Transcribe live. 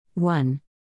1.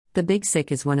 The Big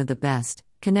Sick is one of the best,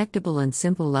 connectable and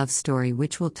simple love story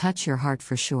which will touch your heart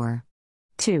for sure.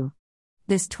 2.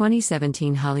 This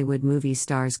 2017 Hollywood movie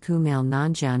stars Kumail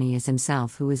Nanjiani as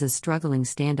himself, who is a struggling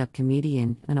stand-up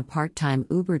comedian and a part-time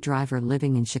Uber driver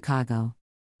living in Chicago.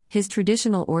 His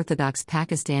traditional Orthodox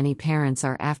Pakistani parents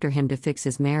are after him to fix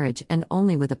his marriage, and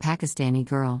only with a Pakistani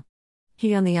girl.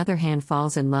 He on the other hand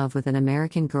falls in love with an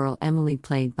American girl, Emily,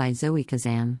 played by Zoe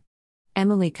Kazan.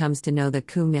 Emily comes to know that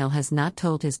Kumail has not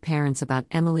told his parents about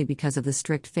Emily because of the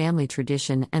strict family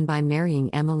tradition, and by marrying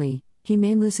Emily, he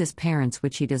may lose his parents,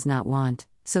 which he does not want,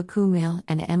 so Kumail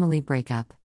and Emily break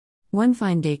up. One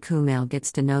fine day Kumail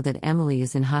gets to know that Emily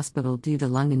is in hospital due to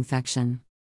lung infection.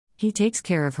 He takes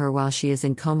care of her while she is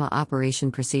in coma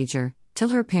operation procedure, till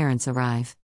her parents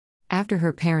arrive. After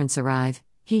her parents arrive,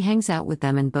 he hangs out with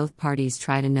them and both parties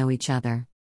try to know each other.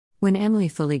 When Emily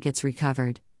fully gets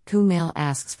recovered, Kumail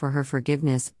asks for her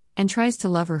forgiveness and tries to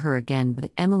love her again,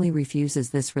 but Emily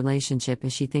refuses this relationship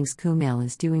as she thinks Kumail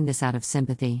is doing this out of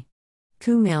sympathy.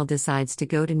 Kumail decides to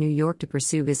go to New York to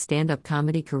pursue his stand-up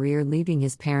comedy career, leaving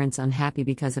his parents unhappy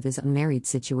because of his unmarried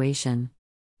situation.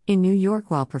 In New York,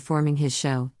 while performing his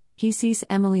show, he sees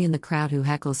Emily in the crowd who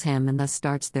heckles him and thus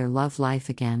starts their love life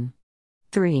again.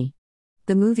 3.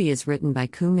 The movie is written by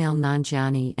Kumail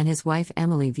Nanjiani and his wife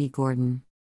Emily V. Gordon.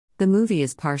 The movie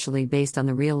is partially based on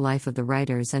the real life of the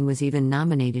writers and was even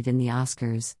nominated in the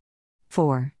Oscars.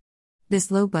 4. This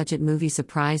low-budget movie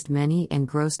surprised many and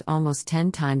grossed almost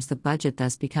 10 times the budget,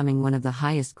 thus becoming one of the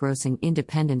highest-grossing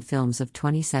independent films of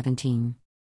 2017.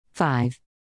 5.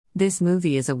 This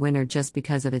movie is a winner just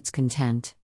because of its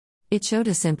content. It showed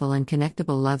a simple and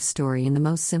connectable love story in the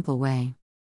most simple way.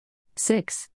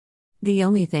 6. The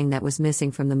only thing that was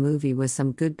missing from the movie was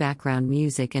some good background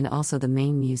music and also the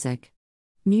main music.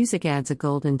 Music adds a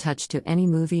golden touch to any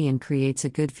movie and creates a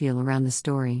good feel around the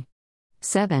story.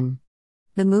 7.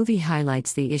 The movie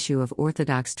highlights the issue of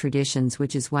Orthodox traditions,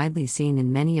 which is widely seen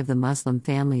in many of the Muslim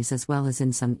families as well as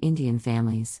in some Indian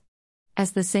families.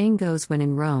 As the saying goes, when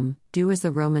in Rome, do as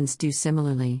the Romans do.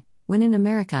 Similarly, when in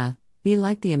America, be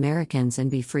like the Americans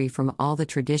and be free from all the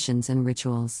traditions and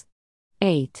rituals.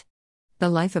 8. The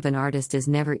life of an artist is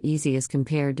never easy as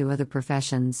compared to other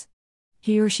professions.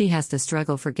 He or she has to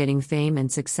struggle for getting fame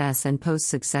and success, and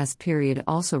post-success period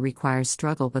also requires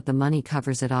struggle, but the money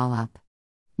covers it all up.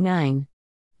 9.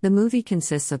 The movie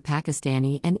consists of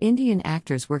Pakistani and Indian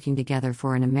actors working together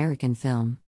for an American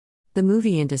film. The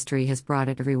movie industry has brought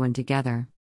everyone together.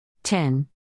 10.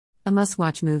 A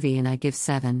must-watch movie, and I give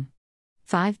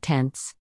 7.5